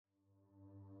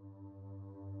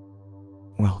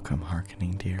Welcome,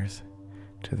 hearkening dears,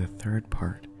 to the third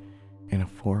part in a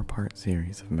 4-part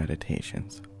series of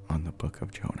meditations on the book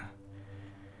of Jonah.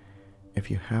 If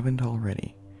you haven't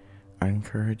already, I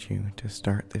encourage you to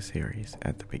start the series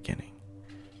at the beginning,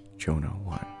 Jonah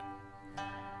 1.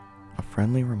 A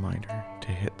friendly reminder to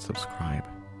hit subscribe,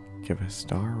 give a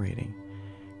star rating,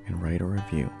 and write a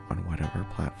review on whatever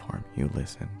platform you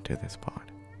listen to this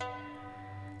pod.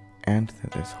 And that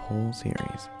this whole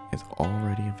series is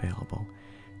already available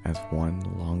as one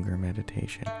longer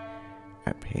meditation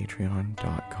at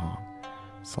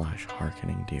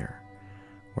patreon.com/hearkeningdeer,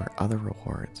 where other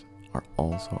rewards are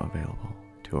also available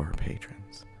to our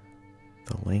patrons.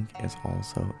 The link is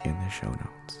also in the show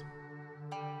notes.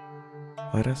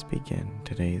 Let us begin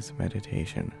today's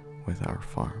meditation with our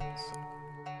farms.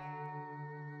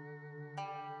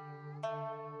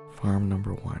 Farm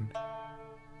number 1,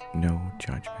 no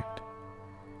judgment.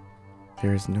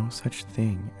 There is no such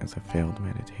thing as a failed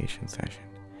meditation session,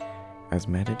 as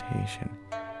meditation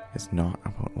is not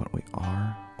about what we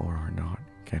are or are not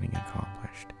getting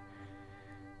accomplished.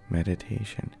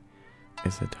 Meditation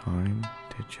is a time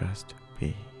to just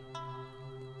be.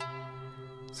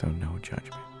 So no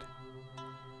judgment.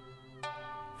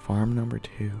 Farm number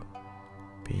 2,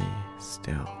 be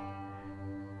still.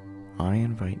 I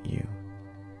invite you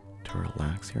to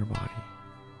relax your body,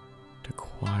 to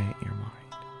quiet your mind,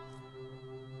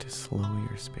 to slow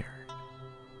your spirit.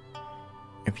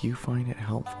 If you find it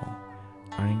helpful,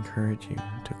 I encourage you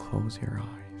to close your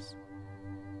eyes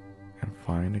and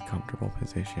find a comfortable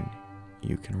position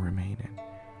you can remain in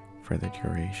for the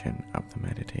duration of the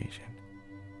meditation.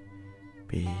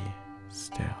 Be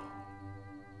still.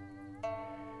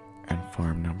 And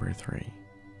farm number 3,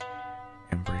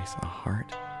 embrace a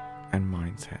heart and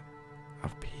mindset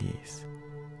of peace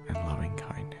and loving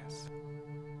kindness.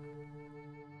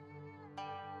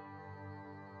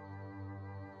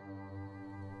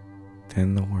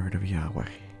 Then the word of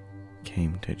Yahweh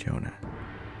came to Jonah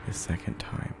the second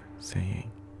time,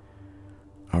 saying,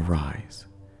 Arise,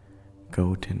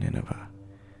 go to Nineveh,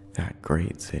 that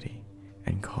great city,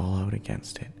 and call out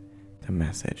against it the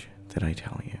message that I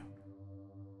tell you.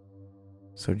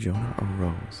 So Jonah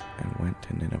arose and went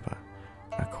to Nineveh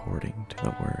according to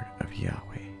the word of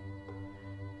Yahweh.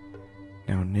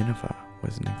 Now Nineveh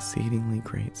was an exceedingly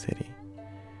great city,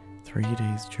 3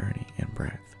 days' journey in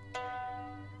breadth.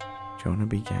 Jonah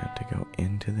began to go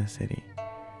into the city,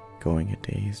 going a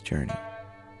day's journey.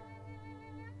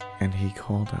 And he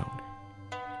called out,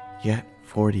 Yet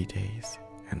 40 days,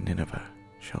 and Nineveh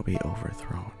shall be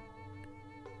overthrown.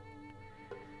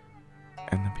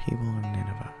 And the people of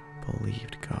Nineveh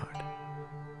believed God.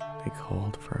 They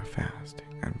called for a fast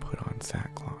and put on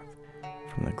sackcloth,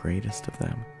 from the greatest of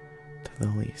them to the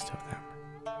least of them.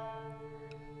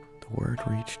 The word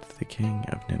reached the king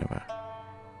of Nineveh,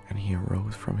 and he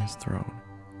arose from his throne,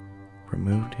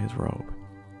 removed his robe,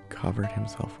 covered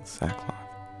himself with sackcloth,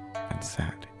 and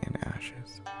sat in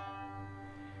ashes.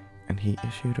 And he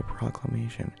issued a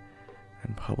proclamation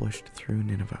and published through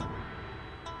Nineveh,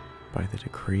 by the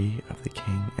decree of the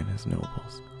king and his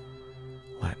nobles,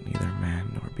 let neither man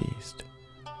nor beast,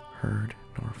 herd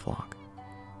nor flock,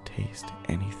 taste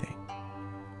anything.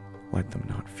 Let them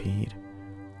not feed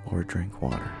or drink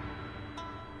water,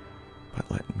 but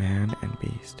let man and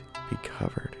beast be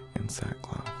covered in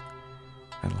sackcloth,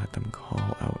 and let them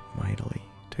call out mightily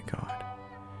to God.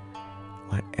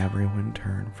 Let everyone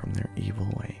turn from their evil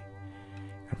way,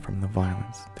 and from the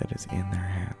violence that is in their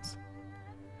hands.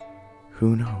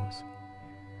 Who knows?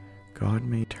 God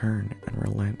may turn and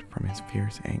relent from his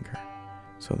fierce anger,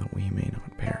 so that we may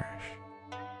not perish.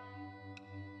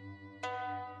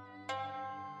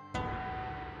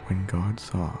 When God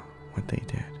saw what they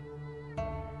did,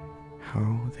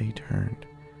 how they turned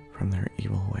from their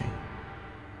evil way,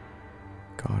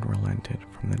 God relented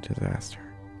from the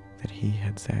disaster that he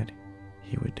had said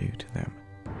he would do to them.